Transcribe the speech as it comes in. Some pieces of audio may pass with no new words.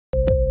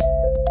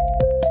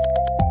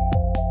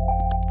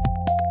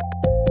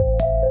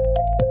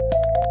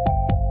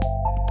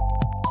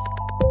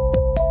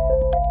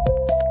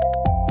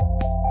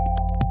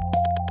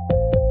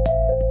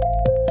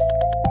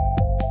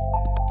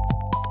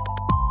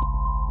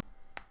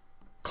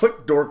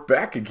Qlik Dork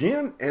back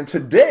again, and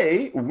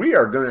today we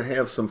are going to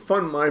have some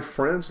fun, my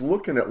friends,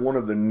 looking at one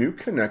of the new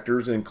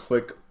connectors in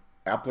Qlik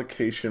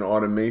application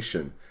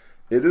automation.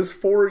 It is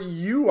for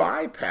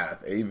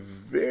UiPath, a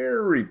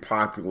very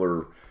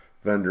popular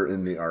vendor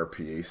in the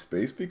RPA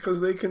space because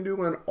they can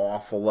do an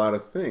awful lot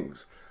of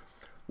things.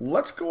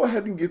 Let's go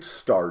ahead and get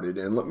started,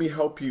 and let me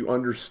help you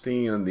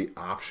understand the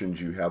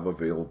options you have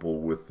available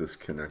with this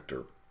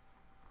connector.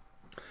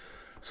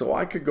 So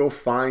I could go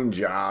find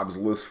jobs,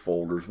 list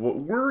folders. What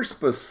we're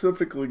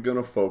specifically going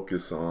to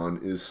focus on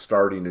is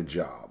starting a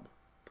job.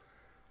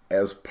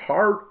 As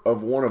part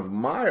of one of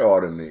my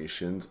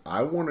automations,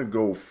 I want to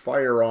go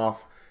fire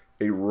off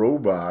a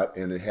robot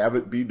and have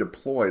it be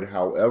deployed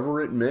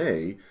however it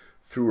may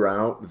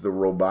throughout the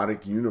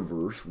robotic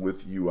universe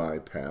with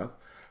UiPath.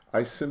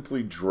 I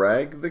simply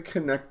drag the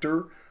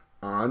connector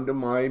onto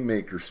my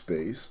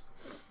makerspace.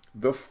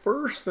 The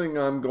first thing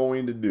I'm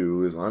going to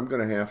do is I'm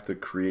going to have to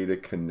create a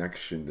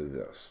connection to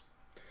this.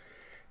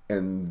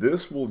 And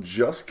this will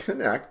just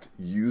connect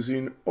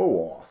using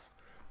OAuth.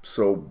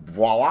 So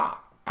voila,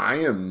 I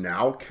am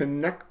now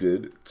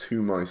connected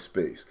to my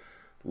space.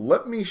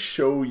 Let me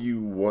show you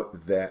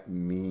what that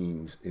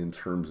means in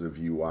terms of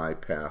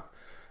UiPath.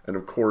 And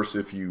of course,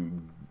 if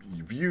you've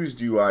used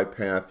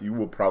UiPath, you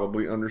will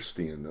probably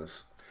understand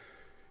this.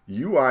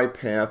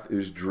 UiPath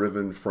is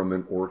driven from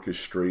an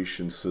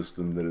orchestration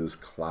system that is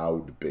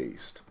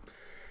cloud-based.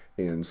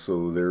 And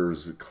so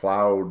there's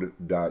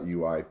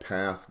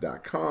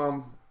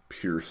cloud.uipath.com,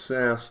 pure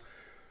SaaS.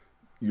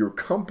 Your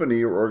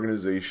company or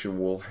organization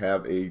will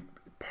have a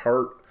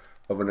part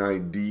of an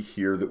ID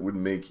here that would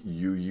make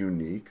you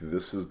unique.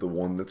 This is the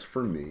one that's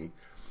for me.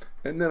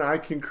 And then I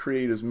can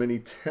create as many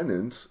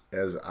tenants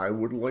as I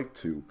would like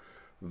to.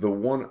 The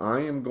one I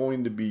am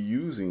going to be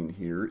using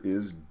here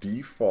is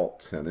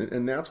default tenant,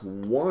 and that's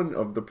one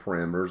of the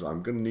parameters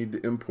I'm going to need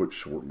to input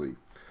shortly.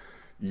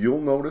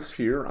 You'll notice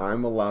here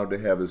I'm allowed to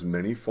have as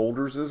many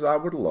folders as I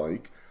would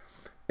like,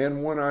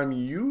 and when I'm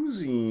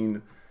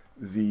using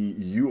the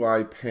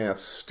UiPath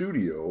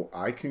Studio,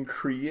 I can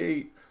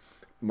create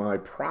my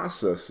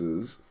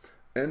processes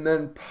and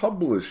then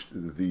publish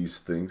these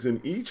things,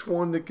 and each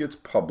one that gets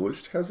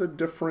published has a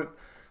different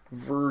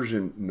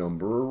version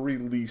number or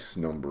release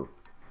number.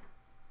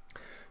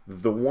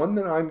 The one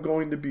that I'm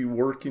going to be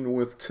working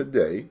with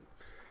today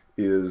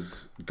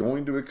is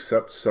going to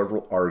accept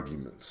several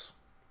arguments.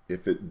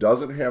 If it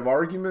doesn't have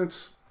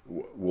arguments,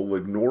 we'll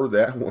ignore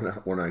that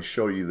when I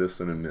show you this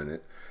in a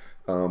minute.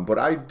 But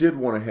I did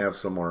want to have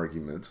some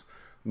arguments.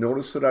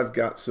 Notice that I've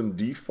got some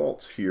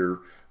defaults here,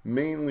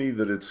 mainly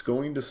that it's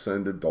going to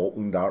send to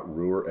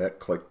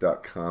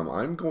dalton.ruhr@qlik.com.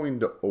 I'm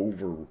going to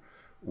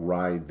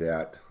override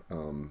that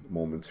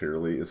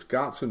momentarily. It's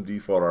got some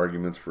default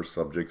arguments for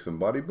subjects and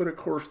body, but of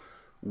course,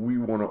 we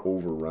want to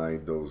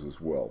override those as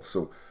well.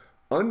 So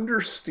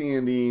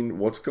understanding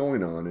what's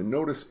going on, and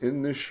notice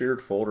in this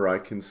shared folder I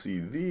can see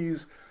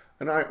these,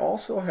 and I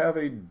also have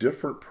a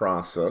different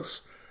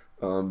process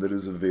that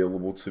is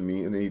available to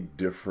me in a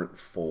different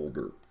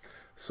folder.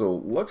 So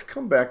let's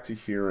come back to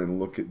here and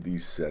look at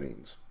these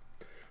settings.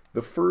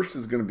 The first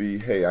is going to be,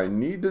 hey, I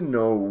need to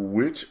know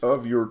which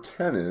of your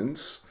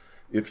tenants,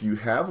 if you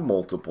have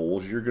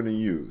multiples, you're going to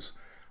use.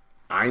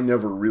 I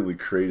never really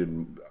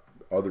created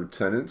other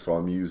tenants, so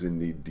I'm using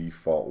the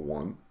default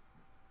one.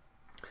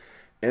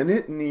 And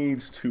it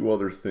needs two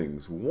other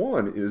things.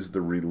 One is the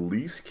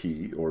release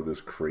key, or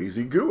this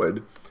crazy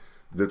GUID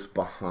that's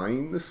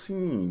behind the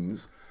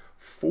scenes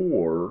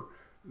for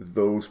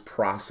those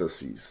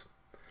processes.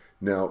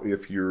 Now,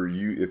 if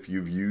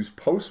you've used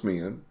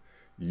Postman,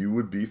 you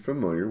would be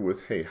familiar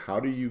with, hey, how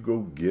do you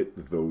go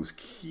get those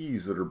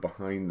keys that are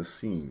behind the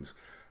scenes?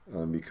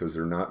 Because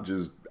they're not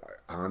just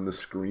on the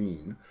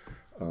screen.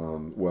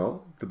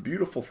 Well, the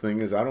beautiful thing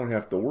is I don't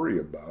have to worry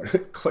about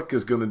it. Qlik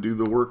is going to do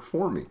the work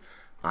for me.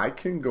 I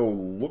can go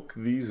look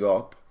these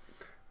up,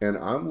 and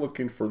I'm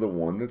looking for the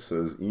one that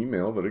says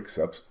email that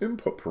accepts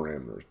input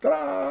parameters.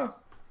 Ta-da!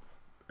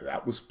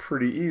 That was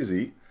pretty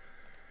easy.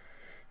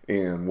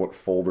 And what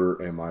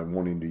folder am I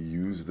wanting to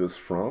use this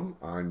from?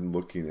 I'm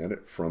looking at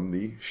it from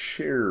the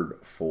shared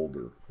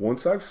folder.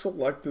 Once I've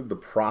selected the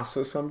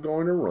process I'm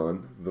going to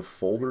run, the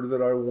folder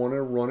that I want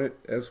to run it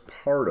as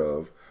part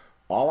of,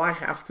 all I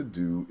have to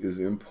do is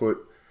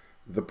input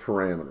the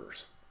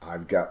parameters.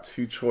 I've got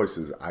two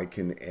choices. I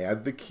can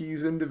add the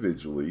keys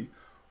individually,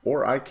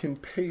 or I can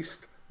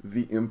paste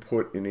the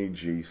input in a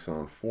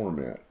JSON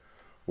format.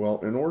 Well,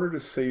 in order to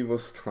save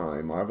us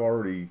time, I've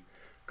already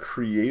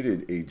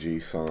created a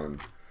JSON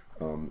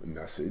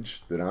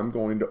message that I'm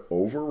going to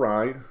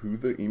override who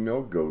the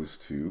email goes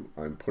to.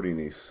 I'm putting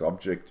a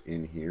subject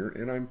in here,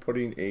 and I'm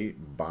putting a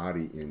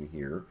body in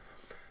here.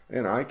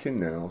 And I can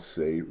now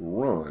say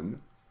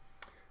run,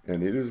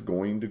 and it is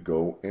going to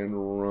go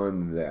and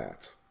run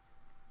that.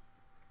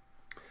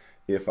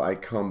 If I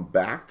come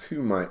back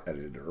to my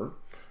editor,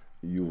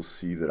 you'll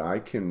see that I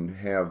can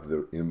have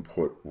the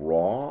input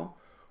raw,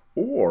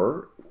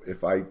 or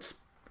if I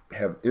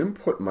have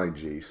input my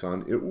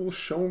JSON, it will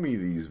show me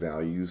these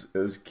values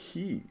as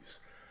keys.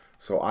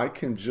 So I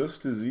can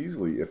just as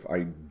easily, if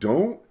I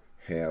don't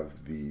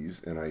have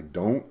these and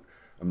I'm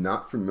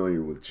not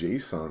familiar with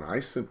JSON, I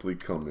simply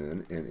come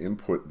in and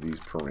input these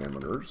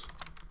parameters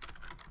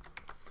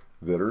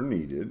that are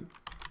needed.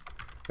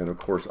 And of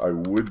course, I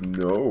would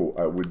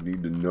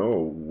need to know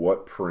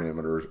what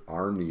parameters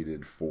are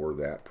needed for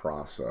that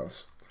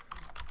process.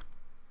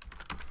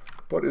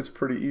 But it's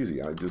pretty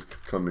easy. I just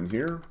come in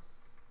here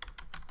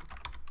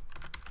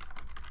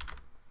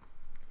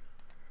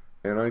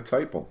and I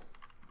type them.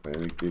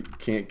 And it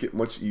can't get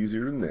much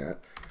easier than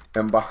that.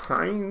 And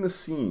behind the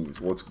scenes,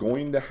 what's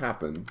going to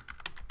happen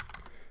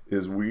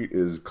is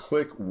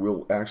Qlik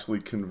will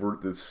actually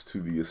convert this to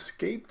the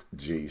escaped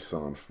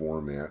JSON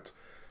format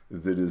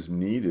that is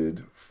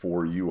needed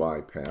for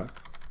UiPath.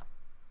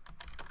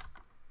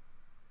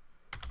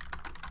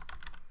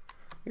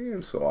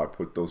 And so I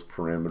put those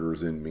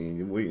parameters in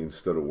manually.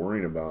 Instead of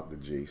worrying about the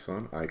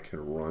JSON, I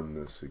can run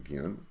this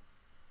again.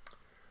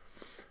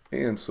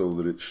 And so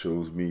that it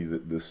shows me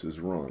that this is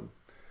run.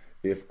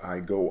 If I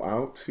go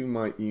out to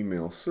my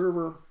email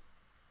server,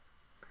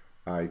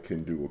 I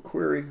can do a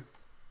query.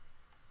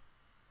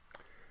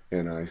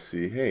 And I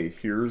see, hey,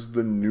 here's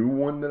the new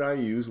one that I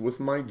use with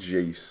my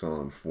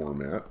JSON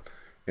format.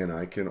 And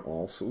I can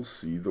also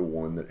see the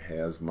one that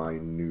has my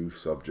new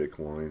subject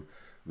line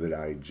that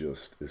I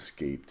just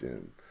escaped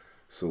in.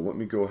 So let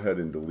me go ahead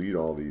and delete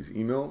all these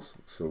emails.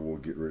 So we'll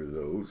get rid of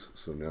those.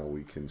 So now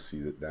we can see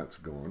that that's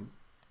gone.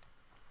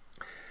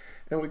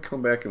 And we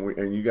come back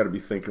and you got to be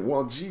thinking,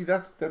 well, gee,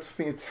 that's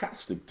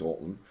fantastic,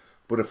 Dalton.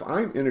 But if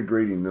I'm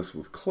integrating this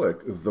with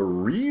Qlik, the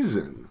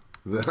reason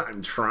that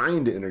I'm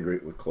trying to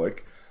integrate with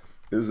Qlik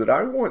is that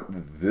I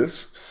want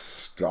this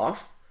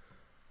stuff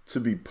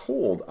to be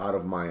pulled out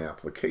of my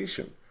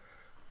application.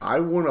 I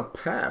want to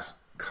pass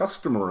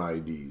customer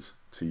IDs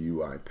to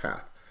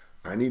UiPath.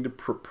 I need to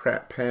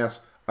pass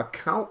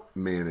account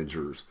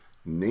managers'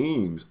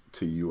 names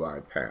to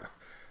UiPath.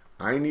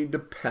 I need to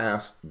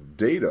pass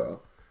data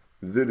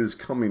that is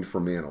coming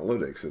from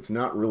analytics. It's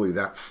not really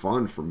that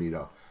fun for me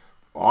to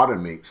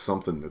automate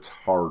something that's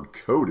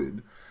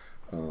hard-coded.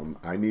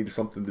 I need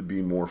something to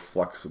be more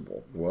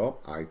flexible. Well,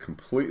 I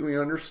completely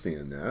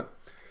understand that.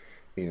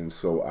 And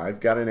so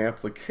I've got an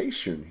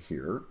application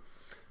here.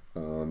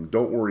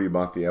 Don't worry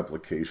about the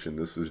application.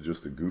 This is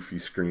just a goofy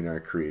screen I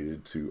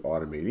created to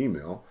automate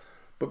email.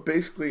 But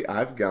basically,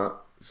 I've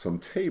got some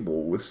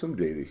table with some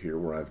data here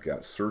where I've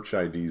got search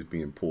IDs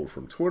being pulled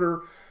from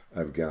Twitter.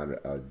 I've got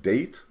a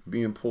date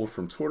being pulled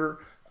from Twitter.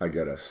 I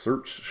got a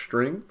search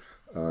string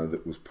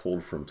that was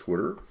pulled from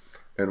Twitter.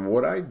 And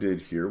what I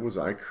did here was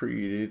I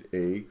created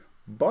a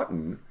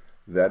button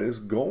that is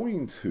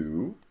going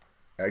to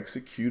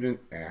execute an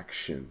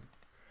action.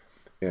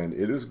 And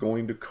it is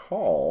going to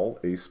call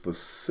a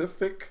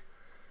specific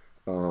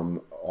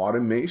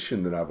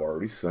automation that I've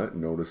already sent.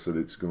 Notice that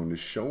it's going to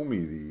show me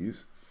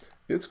these.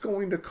 It's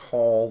going to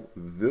call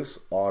this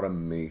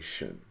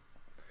automation.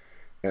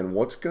 And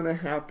what's going to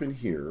happen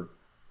here,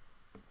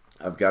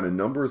 I've got a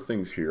number of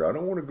things here. I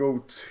don't want to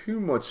go too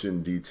much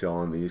in detail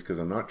on these because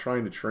I'm not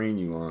trying to train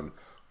you on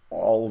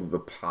all of the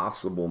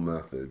possible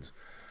methods.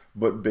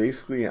 But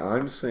basically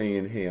I'm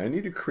saying, hey, I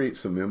need to create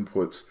some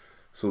inputs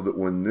so that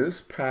when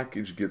this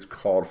package gets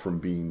called from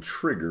being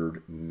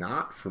triggered,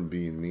 not from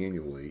being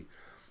manually,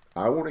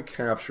 I want to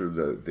capture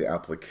the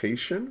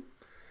application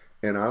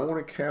and I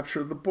want to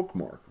capture the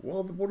bookmark.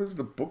 Well, what is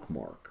the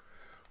bookmark?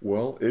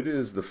 Well, it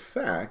is the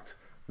fact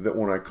that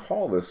when I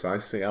call this, I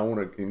say I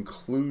want to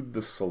include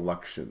the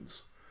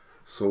selections.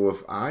 So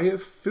if I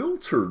have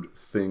filtered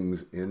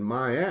things in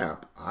my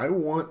app, I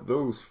want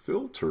those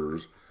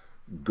filters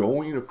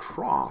going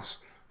across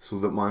so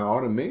that my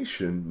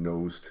automation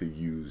knows to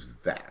use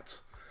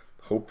that.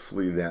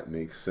 Hopefully that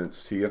makes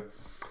sense to you.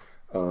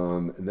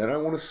 And then I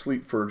want to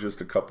sleep for just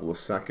a couple of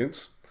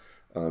seconds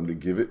to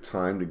give it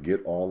time to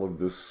get all of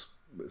this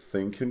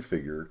thing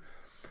configured.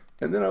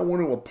 And then I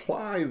want to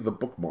apply the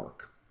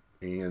bookmark.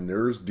 And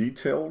there's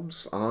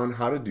details on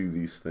how to do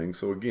these things.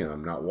 So again,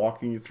 I'm not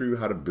walking you through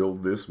how to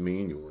build this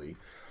manually.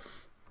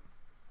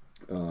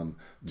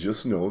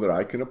 Just know that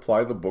I can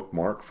apply the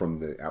bookmark from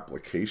the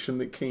application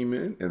that came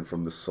in and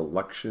from the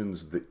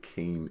selections that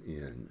came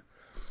in.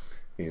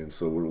 And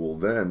so it will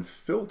then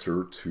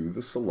filter to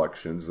the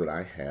selections that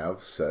I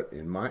have set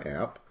in my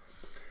app.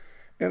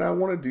 And I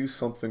want to do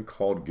something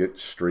called get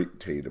straight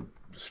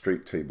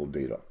table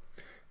data.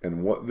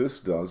 And what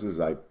this does is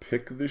I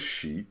pick the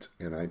sheet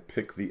and I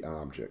pick the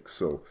object.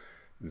 So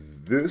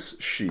this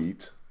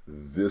sheet,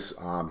 this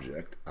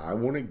object, I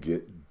want to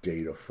get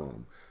data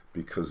from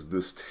because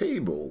this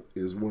table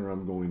is where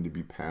I'm going to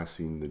be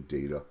passing the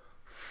data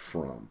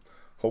from.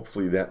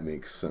 Hopefully that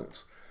makes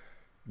sense.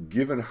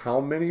 Given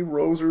how many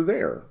rows are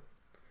there,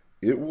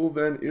 it will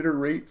then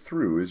iterate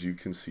through, as you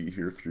can see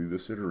here through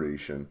this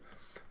iteration,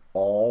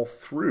 all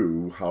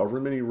through however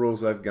many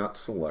rows I've got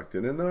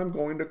selected, and then I'm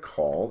going to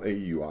call a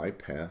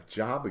UiPath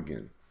job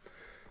again.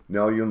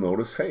 Now you'll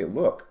notice, hey,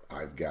 look,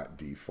 I've got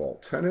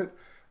default tenant,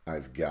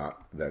 I've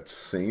got that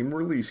same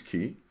release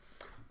key,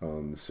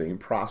 the same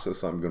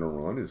process I'm going to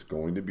run is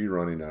going to be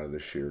running out of the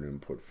shared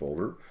input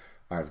folder.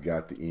 I've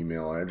got the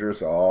email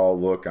address. Oh,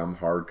 look, I'm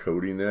hard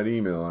coding that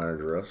email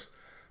address.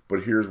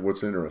 But here's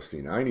what's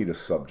interesting. I need a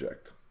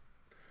subject.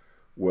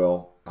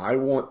 Well, I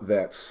want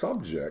that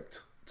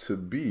subject to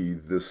be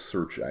this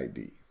search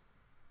ID,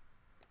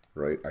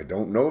 right? I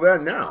don't know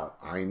that now.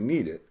 I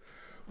need it.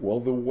 Well,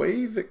 the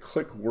way that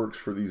Qlik works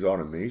for these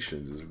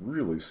automations is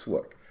really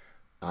slick.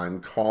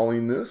 I'm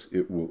calling this.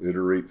 It will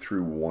iterate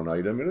through one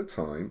item at a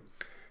time.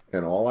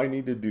 And all I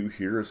need to do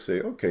here is say,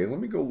 okay, let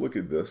me go look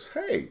at this.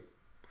 Hey,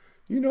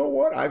 you know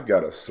what? I've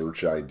got a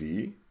search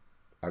ID.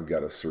 I've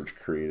got a search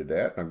created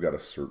at. I've got a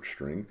search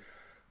string.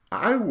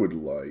 I would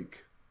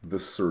like the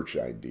search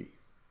ID.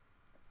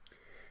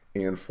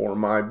 And for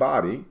my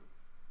body,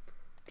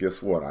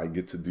 guess what? I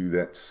get to do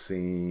that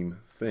same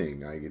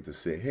thing. I get to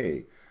say,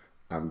 hey,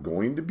 I'm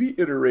going to be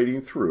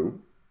iterating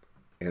through.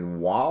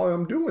 And while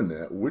I'm doing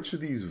that, which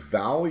of these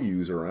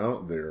values are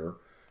out there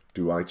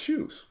do I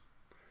choose?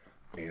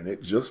 And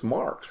it just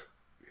marks,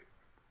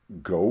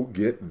 go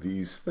get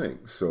these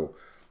things. So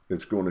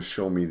it's going to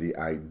show me the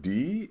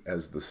ID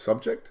as the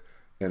subject,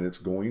 and it's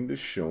going to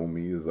show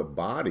me the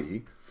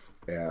body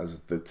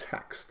as the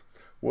text.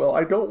 Well,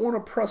 I don't want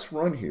to press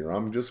run here.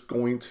 I'm just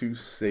going to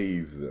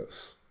save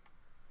this.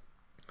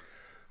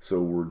 So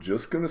we're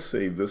just going to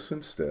save this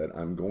instead.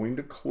 I'm going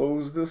to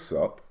close this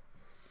up.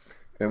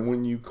 And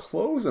when you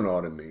close an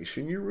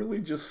automation, you're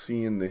really just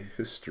seeing the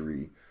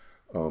history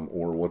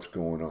or what's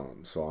going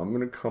on. So I'm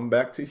going to come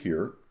back to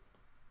here.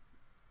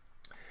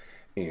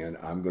 And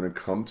I'm going to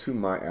come to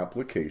my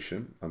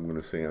application. I'm going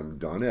to say I'm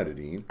done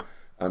editing.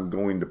 I'm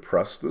going to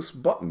press this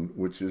button,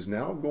 which is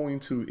now going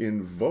to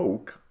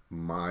invoke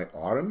my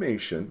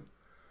automation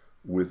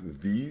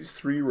with these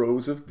 3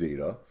 rows of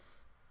data.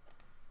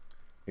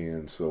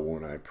 And so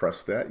when I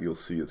press that, you'll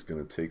see it's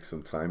going to take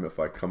some time. If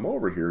I come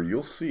over here,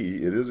 you'll see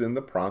it is in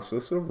the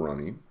process of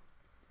running.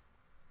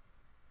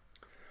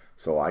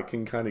 So I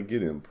can kind of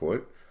get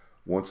input.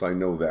 Once I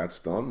know that's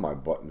done, my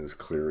button is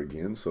clear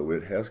again, so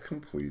it has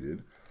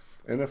completed.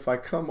 And if I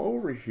come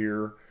over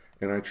here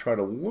and I try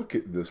to look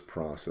at this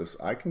process,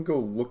 I can go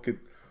look at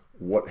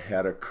what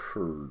had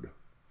occurred.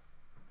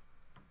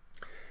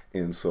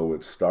 And so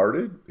it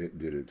started, it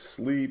did its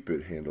sleep,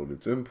 it handled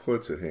its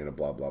inputs, it handled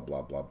blah, blah,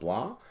 blah, blah,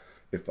 blah.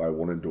 If I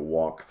wanted to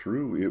walk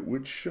through, it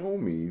would show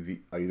me the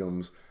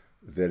items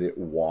that it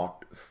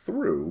walked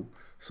through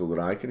so that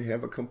I can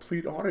have a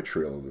complete audit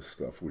trail of this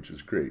stuff, which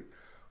is great.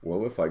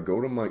 Well, if I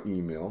go to my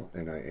email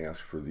and I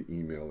ask for the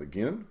email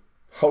again,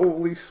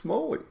 holy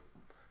smoly,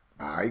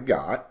 I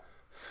got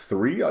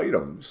 3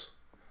 items.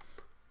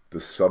 The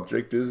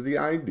subject is the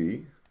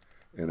ID,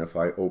 and if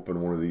I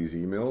open one of these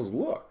emails,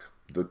 look,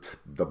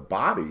 the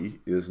body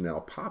is now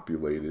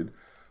populated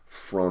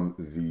from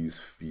these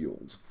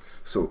fields.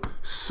 So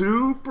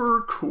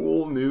super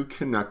cool new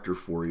connector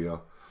for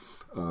you.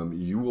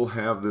 You will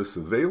have this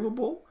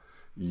available.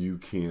 You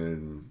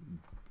can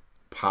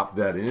pop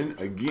that in.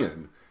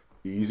 Again,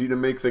 easy to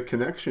make the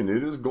connection.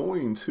 It is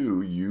going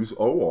to use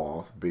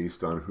OAuth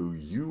based on who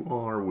you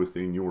are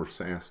within your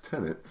SaaS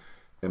tenant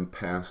and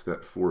pass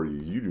that for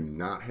you. You do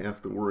not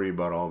have to worry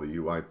about all the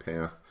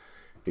UiPath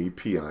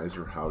APIs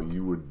or how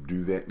you would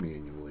do that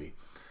manually.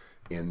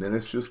 And then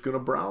it's just going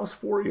to browse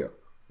for you.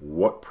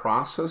 What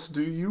process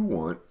do you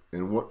want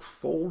and what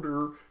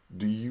folder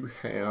do you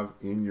have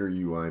in your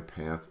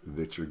UiPath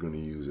that you're going to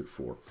use it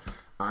for?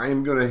 I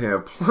am going to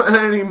have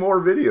plenty more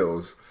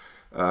videos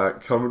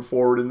coming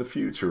forward in the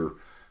future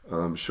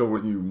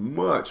showing you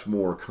much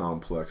more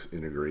complex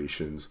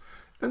integrations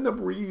and the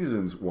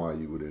reasons why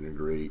you would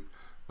integrate.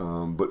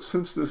 But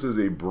since this is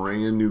a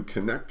brand new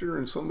connector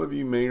and some of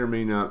you may or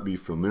may not be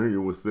familiar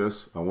with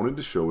this, I wanted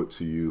to show it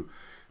to you.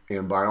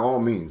 And by all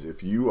means,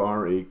 if you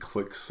are a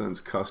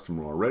Qlik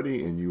customer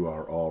already and you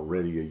are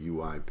already a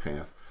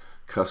UiPath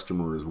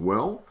customer as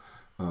well,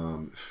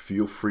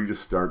 feel free to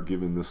start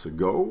giving this a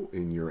go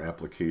in your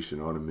application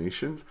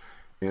automations.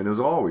 And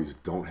as always,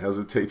 don't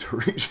hesitate to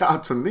reach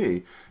out to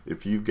me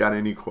if you've got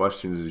any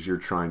questions as you're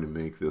trying to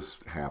make this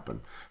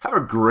happen. Have a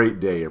great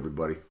day,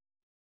 everybody.